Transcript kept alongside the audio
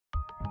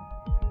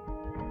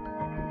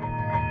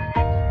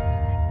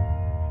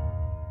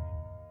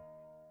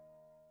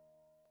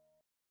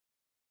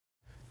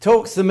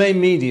Talk's the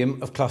main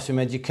medium of classroom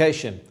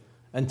education,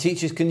 and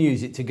teachers can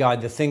use it to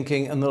guide the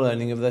thinking and the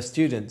learning of their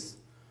students.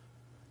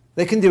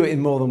 They can do it in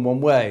more than one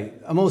way.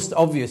 A most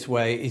obvious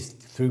way is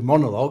through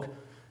monologue,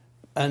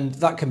 and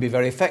that can be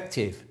very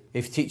effective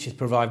if teachers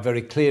provide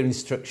very clear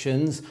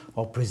instructions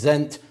or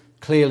present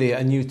clearly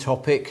a new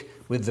topic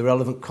with the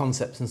relevant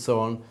concepts and so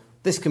on.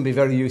 This can be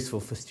very useful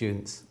for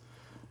students.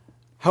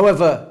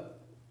 However,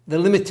 the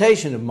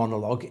limitation of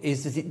monologue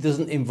is that it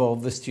doesn't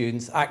involve the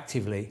students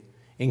actively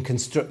in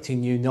constructing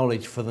new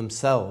knowledge for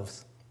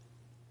themselves.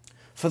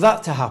 For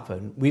that to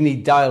happen, we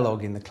need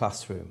dialogue in the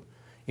classroom,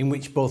 in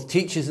which both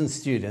teachers and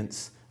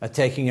students are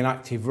taking an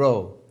active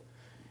role,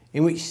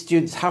 in which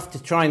students have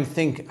to try and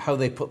think how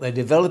they put their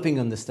developing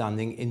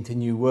understanding into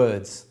new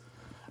words,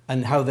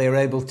 and how they are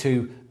able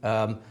to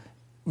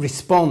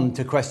respond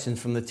to questions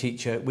from the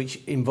teacher which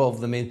involve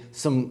them in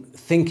some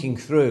thinking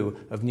through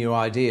of new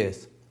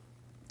ideas.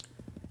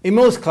 In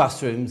most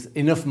classrooms,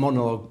 enough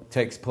monologue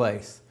takes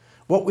place.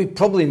 What we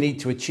probably need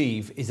to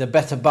achieve is a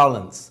better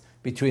balance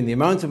between the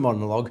amount of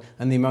monologue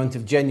and the amount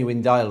of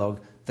genuine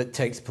dialogue that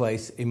takes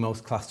place in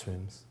most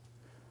classrooms.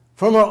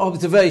 From our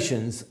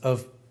observations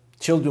of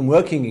children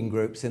working in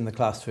groups in the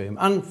classroom,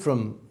 and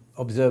from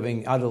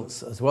observing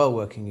adults as well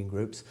working in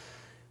groups,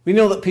 we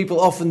know that people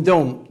often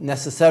don't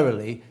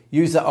necessarily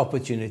use that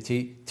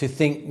opportunity to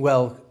think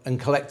well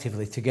and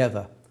collectively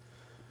together.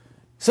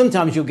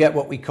 Sometimes you'll get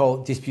what we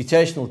call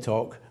disputational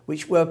talk,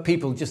 where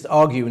people just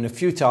argue in a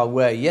futile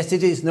way. Yes,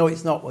 it is. No,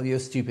 it's not. Well, you're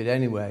stupid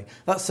anyway.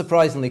 That's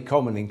surprisingly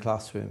common in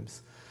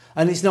classrooms.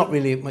 And it's not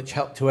really much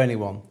help to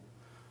anyone.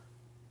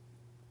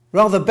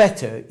 Rather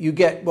better, you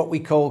get what we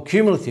call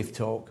cumulative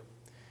talk,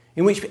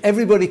 in which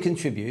everybody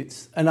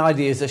contributes and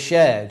ideas are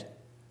shared.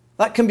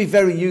 That can be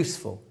very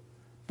useful.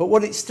 But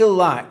what it still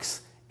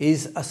lacks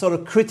is a sort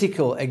of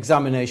critical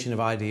examination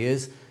of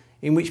ideas,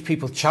 in which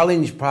people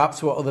challenge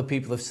perhaps what other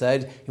people have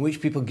said, in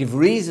which people give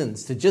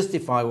reasons to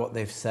justify what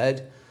they've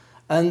said,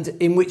 and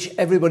in which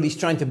everybody's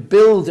trying to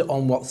build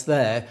on what's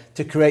there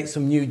to create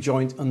some new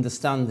joint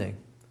understanding.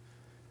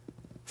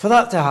 For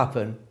that to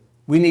happen,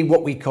 we need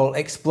what we call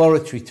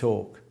exploratory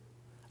talk.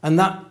 And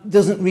that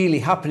doesn't really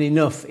happen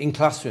enough in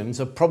classrooms,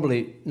 or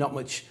probably not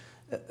much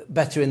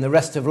better in the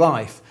rest of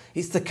life.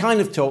 It's the kind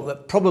of talk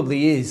that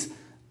probably is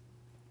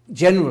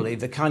generally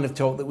the kind of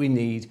talk that we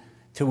need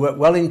to work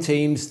well in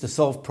teams, to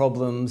solve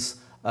problems,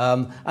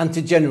 and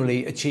to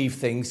generally achieve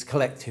things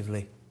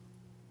collectively.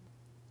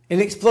 In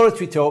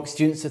exploratory talk,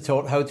 students are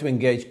taught how to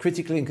engage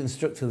critically and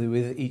constructively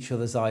with each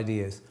other's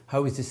ideas.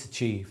 How is this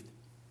achieved?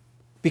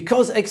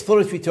 Because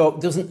exploratory talk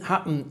doesn't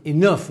happen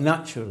enough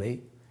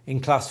naturally in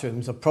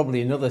classrooms, or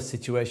probably in other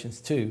situations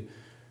too,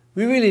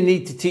 we really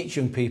need to teach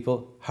young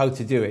people how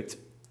to do it.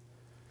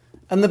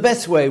 And the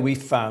best way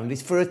we've found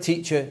is for a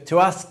teacher to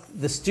ask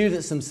the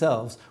students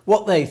themselves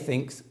what they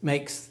think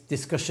makes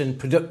discussion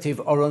productive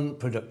or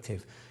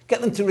unproductive. Get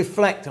them to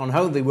reflect on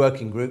how they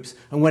work in groups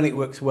and when it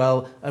works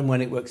well and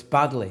when it works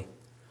badly.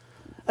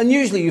 And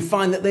usually you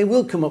find that they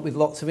will come up with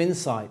lots of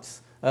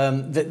insights.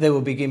 That they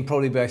will begin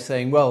probably by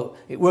saying, well,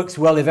 it works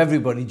well if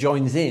everybody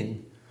joins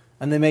in.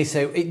 And they may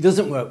say it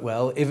doesn't work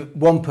well if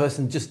one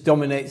person just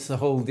dominates the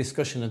whole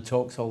discussion and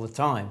talks all the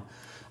time.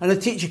 And a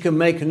teacher can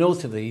make a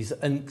note of these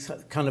and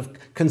kind of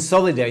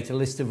consolidate a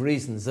list of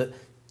reasons that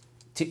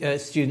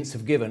students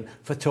have given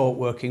for talk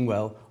working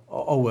well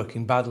or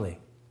working badly.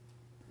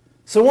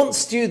 So once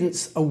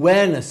students'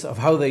 awareness of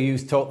how they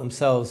use talk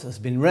themselves has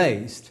been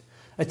raised,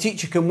 a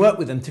teacher can work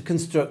with them to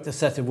construct a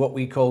set of what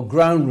we call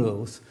ground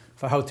rules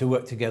for how to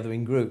work together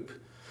in group.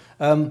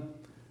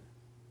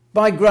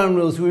 By ground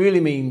rules, we really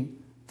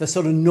mean the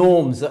sort of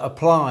norms that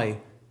apply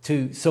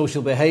to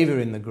social behaviour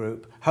in the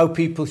group, how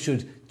people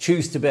should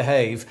choose to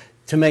behave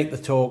to make the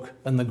talk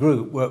and the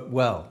group work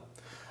well.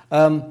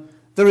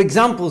 There are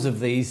examples of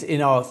these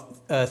in our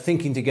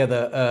Thinking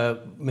Together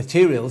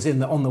materials on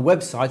the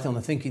website, on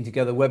the Thinking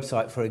Together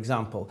website, for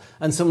example,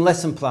 and some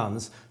lesson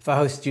plans for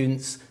how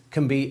students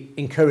can be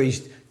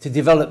encouraged to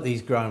develop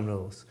these ground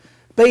rules.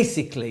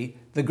 Basically,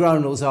 the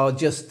ground rules are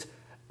just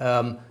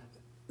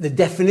the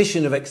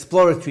definition of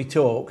exploratory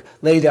talk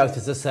laid out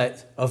as a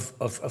set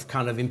of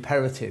kind of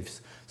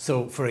imperatives.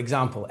 So, for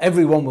example,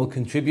 everyone will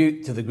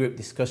contribute to the group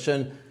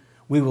discussion.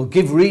 We will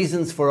give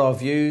reasons for our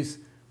views.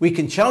 We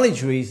can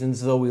challenge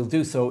reasons, though we'll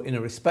do so in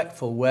a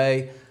respectful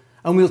way.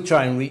 And we'll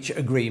try and reach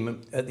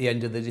agreement at the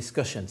end of the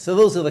discussion. So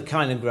those are the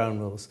kind of ground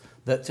rules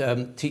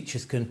that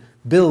teachers can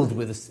build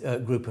with a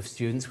group of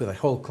students, with a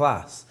whole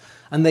class.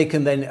 And they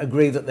can then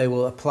agree that they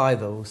will apply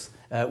those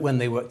when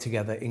they work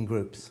together in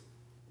groups.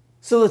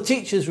 So the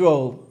teacher's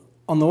role,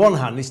 on the one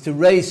hand, is to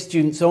raise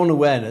students' own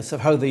awareness of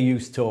how they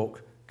use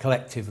talk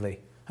collectively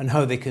and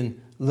how they can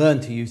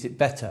learn to use it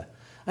better,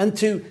 and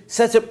to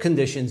set up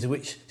conditions in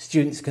which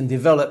students can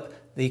develop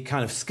the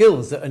kind of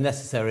skills that are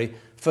necessary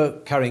for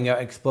carrying out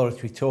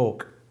exploratory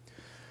talk.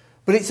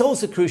 But it's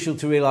also crucial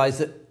to realise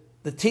that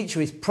the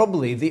teacher is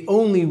probably the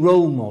only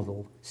role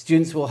model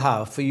students will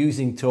have for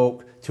using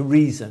talk to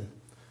reason.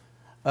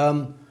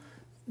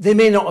 They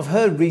may not have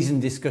heard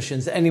reasoned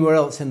discussions anywhere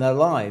else in their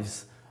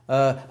lives.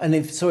 And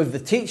if the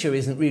teacher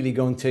isn't really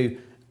going to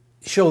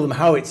show them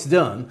how it's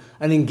done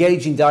and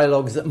engage in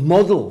dialogues that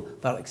model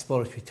that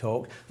exploratory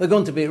talk, they're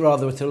going to be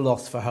rather at a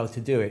loss for how to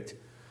do it.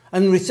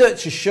 And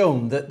research has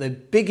shown that the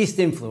biggest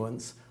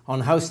influence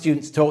on how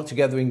students talk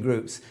together in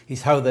groups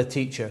is how their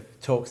teacher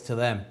talks to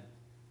them.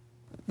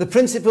 The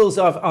principles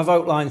I've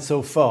outlined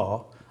so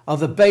far are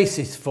the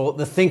basis for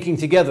the thinking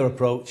together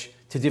approach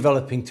to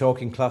developing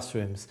talk in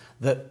classrooms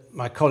that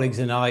my colleagues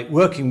and I,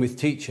 working with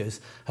teachers,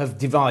 have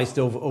devised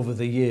over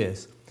the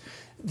years.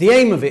 The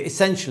aim of it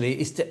essentially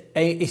is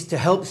to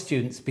help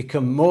students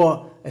become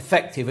more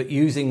effective at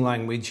using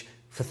language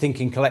for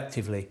thinking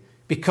collectively,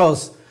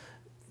 because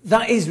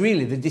that is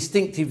really the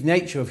distinctive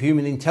nature of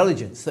human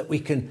intelligence, that we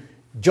can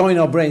join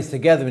our brains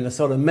together in a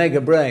sort of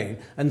mega brain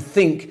and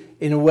think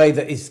in a way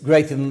that is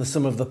greater than the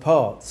sum of the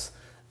parts.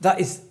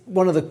 That is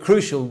one of the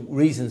crucial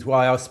reasons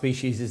why our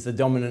species is the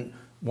dominant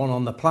one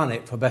on the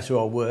planet, for better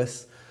or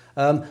worse.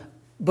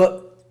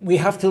 But we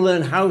have to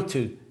learn how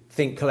to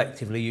think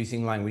collectively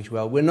using language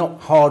well. We're not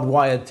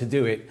hardwired to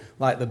do it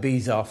like the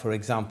bees are, for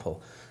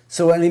example.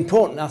 So an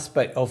important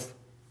aspect of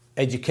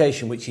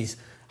education, which is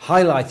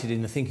highlighted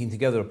in the thinking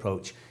together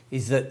approach,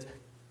 is that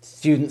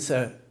students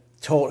are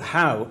taught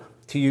how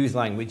to use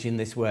language in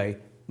this way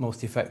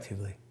most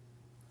effectively.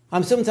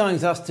 I'm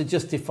sometimes asked to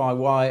justify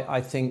why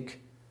I think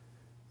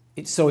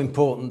it's so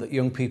important that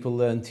young people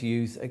learn to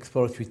use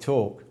exploratory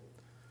talk.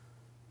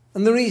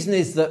 And the reason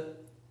is that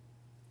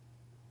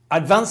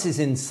advances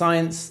in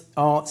science,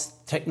 arts,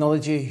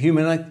 technology,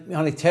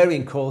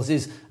 humanitarian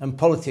causes and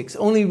politics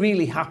only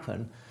really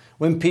happen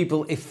when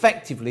people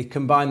effectively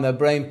combine their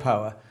brain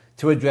power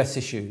to address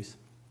issues.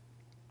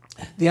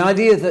 The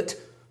idea that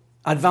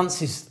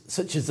advances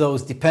such as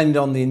those depend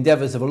on the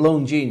endeavours of a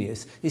lone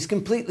genius is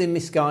completely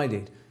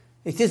misguided.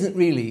 It isn't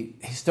really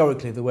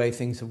historically the way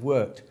things have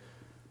worked.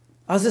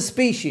 As a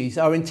species,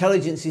 our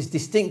intelligence is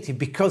distinctive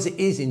because it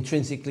is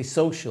intrinsically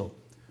social.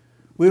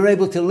 We're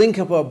able to link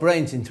up our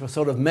brains into a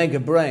sort of mega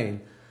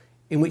brain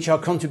in which our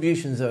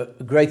contributions are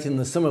greater than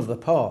the sum of the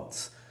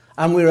parts,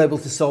 and we're able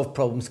to solve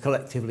problems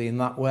collectively in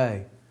that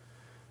way.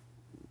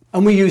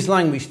 And we use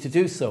language to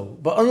do so.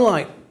 But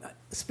unlike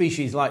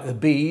species like the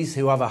bees,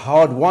 who have a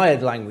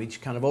hardwired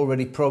language kind of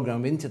already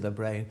programmed into the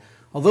brain,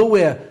 although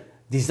we're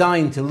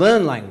designed to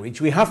learn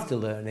language, we have to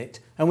learn it,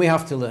 and we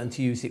have to learn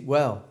to use it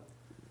well.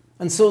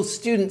 And so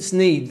students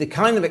need the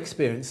kind of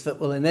experience that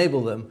will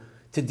enable them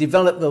to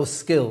develop those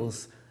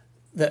skills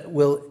that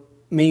will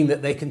mean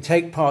that they can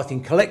take part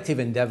in collective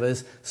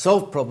endeavours,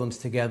 solve problems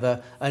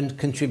together, and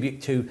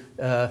contribute to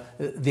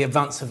the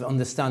advance of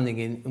understanding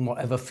in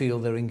whatever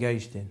field they're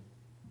engaged in.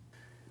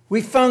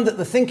 We've found that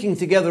the thinking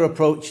together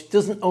approach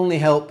doesn't only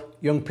help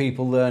young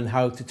people learn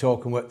how to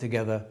talk and work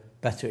together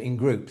better in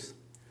groups.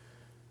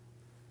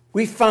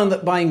 We've found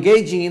that by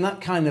engaging in that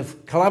kind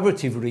of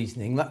collaborative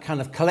reasoning, that kind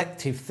of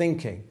collective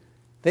thinking,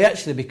 they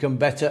actually become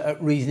better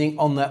at reasoning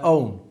on their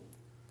own.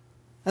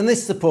 And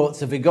this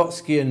supports a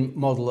Vygotskian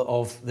model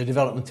of the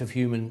development of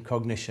human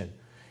cognition,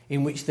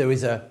 in which there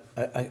is an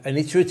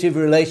iterative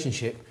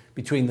relationship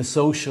between the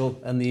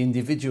social and the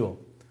individual.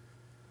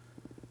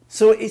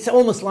 So it's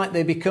almost like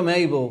they become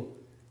able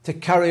to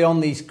carry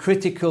on these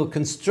critical,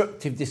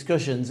 constructive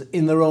discussions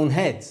in their own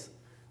heads,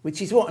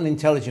 which is what an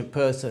intelligent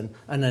person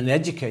and an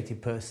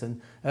educated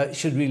person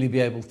should really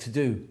be able to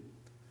do.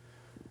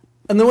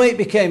 And the way it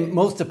became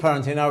most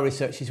apparent in our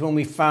research is when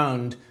we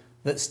found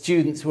that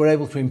students were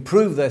able to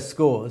improve their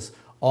scores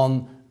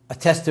on a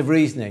test of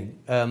reasoning,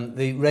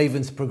 the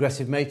Raven's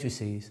progressive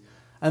matrices,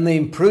 and they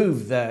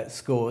improved their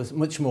scores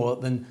much more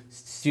than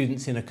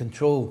students in a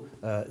control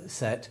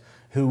set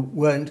who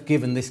weren't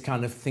given this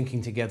kind of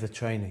thinking together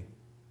training.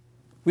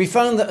 We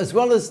found that as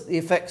well as the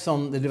effects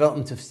on the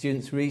development of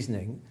students'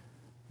 reasoning,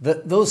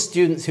 that those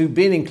students who'd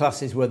been in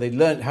classes where they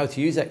learned how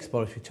to use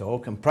exploratory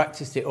talk and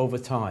practiced it over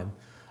time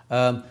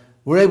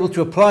were able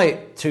to apply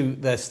it to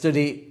their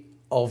study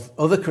of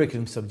other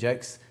curriculum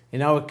subjects.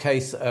 In our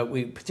case,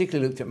 we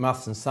particularly looked at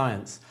maths and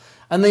science,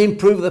 and they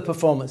improved their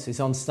performances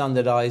on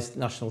standardised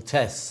national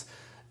tests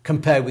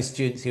compared with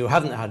students who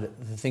hadn't had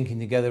the thinking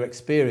together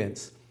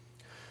experience.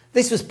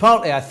 This was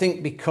partly, I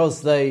think,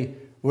 because they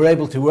were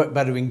able to work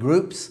better in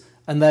groups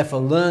and therefore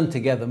learn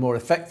together more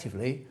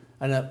effectively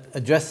and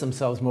address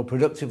themselves more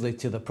productively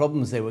to the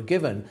problems they were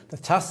given, the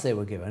tasks they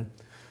were given.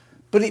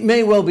 But it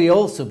may well be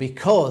also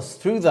because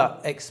through that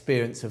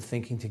experience of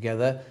thinking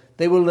together,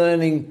 they were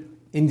learning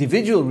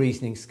individual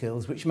reasoning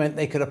skills, which meant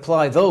they could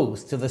apply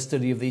those to the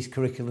study of these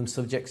curriculum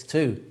subjects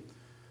too.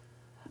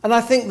 And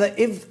I think that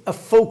if a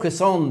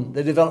focus on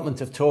the development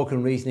of talk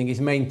and reasoning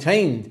is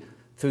maintained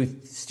through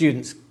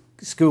students'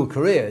 school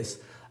careers,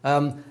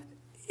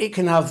 it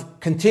can have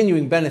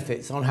continuing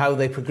benefits on how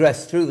they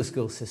progress through the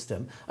school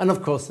system. And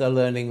of course, they're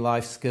learning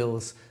life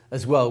skills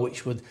as well,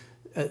 which would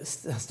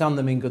stand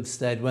them in good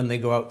stead when they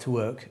go out to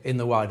work in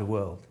the wider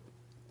world.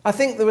 I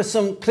think there are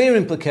some clear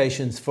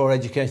implications for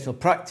educational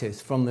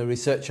practice from the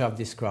research I've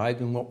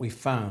described and what we've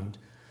found,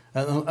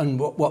 and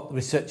what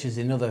researchers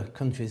in other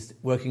countries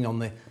working on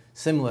the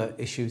similar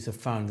issues have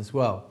found as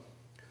well.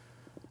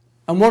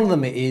 And one of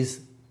them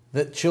is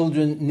that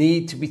children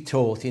need to be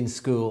taught in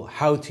school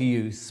how to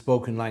use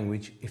spoken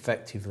language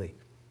effectively.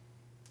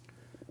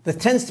 There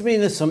tends to be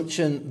an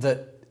assumption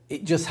that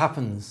it just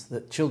happens,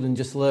 that children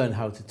just learn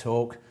how to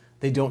talk.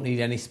 They don't need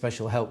any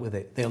special help with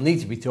it. They'll need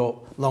to be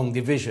taught long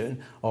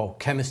division or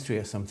chemistry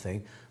or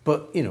something.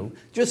 But, you know,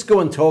 just go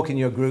and talk in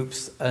your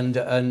groups and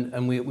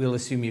we'll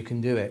assume you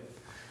can do it.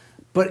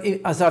 But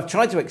as I've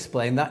tried to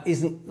explain, that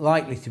isn't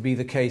likely to be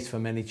the case for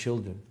many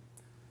children.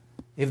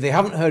 If they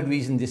haven't heard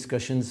reasoned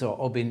discussions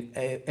or been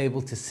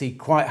able to see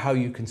quite how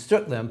you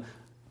construct them,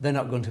 they're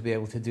not going to be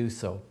able to do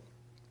so.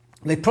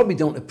 They probably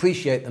don't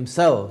appreciate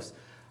themselves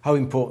how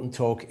important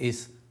talk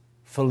is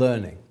for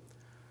learning.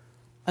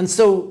 And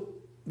so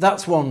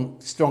that's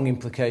one strong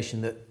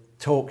implication, that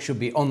talk should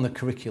be on the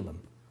curriculum.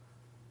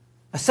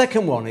 A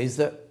second one is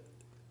that,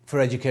 for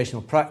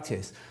educational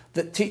practice,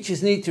 that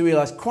teachers need to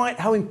realise quite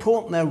how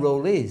important their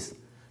role is,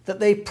 that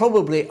they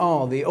probably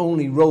are the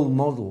only role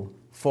model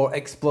for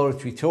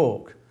exploratory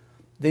talk.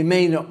 They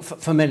may not,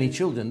 for many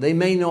children, they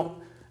may not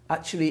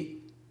actually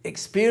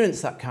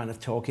experience that kind of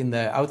talk in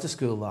their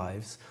out-of-school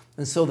lives,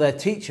 and so their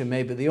teacher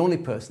may be the only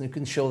person who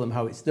can show them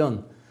how it's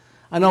done.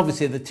 And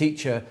obviously the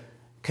teacher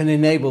can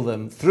enable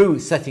them through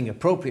setting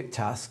appropriate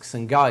tasks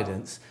and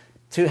guidance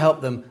to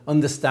help them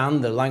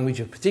understand the language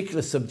of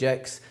particular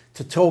subjects,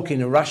 to talk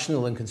in a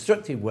rational and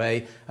constructive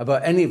way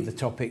about any of the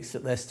topics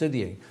that they're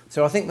studying.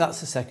 So I think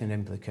that's the second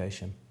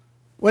implication.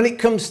 When it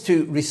comes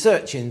to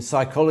research in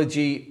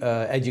psychology,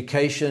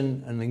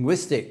 education and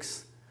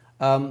linguistics,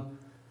 then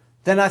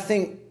I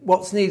think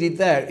what's needed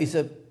there is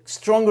a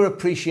stronger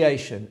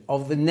appreciation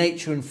of the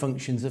nature and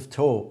functions of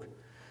talk.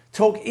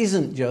 Talk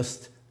isn't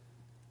just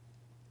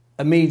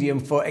a medium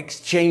for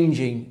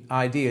exchanging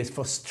ideas,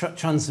 for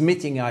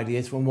transmitting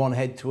ideas from one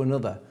head to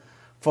another,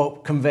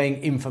 for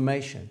conveying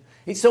information.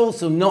 It's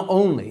also not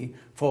only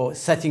for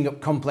setting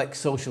up complex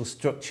social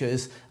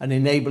structures and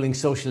enabling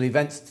social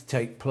events to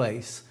take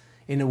place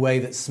in a way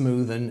that's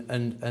smooth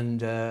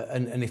and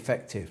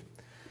effective.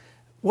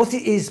 What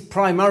it is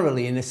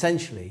primarily and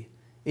essentially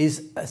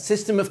is a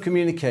system of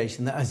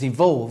communication that has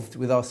evolved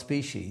with our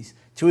species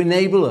to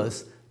enable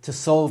us to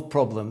solve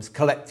problems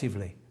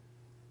collectively.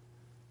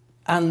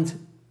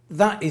 And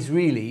that is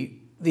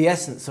really the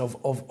essence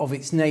of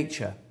its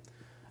nature.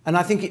 And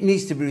I think it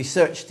needs to be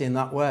researched in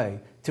that way,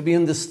 to be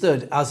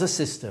understood as a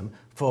system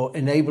for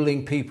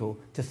enabling people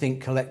to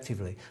think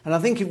collectively. And I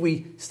think if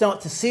we start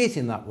to see it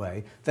in that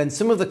way, then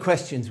some of the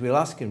questions we'll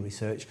ask in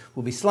research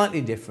will be slightly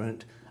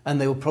different,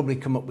 and they will probably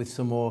come up with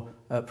some more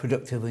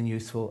productive and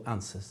useful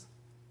answers.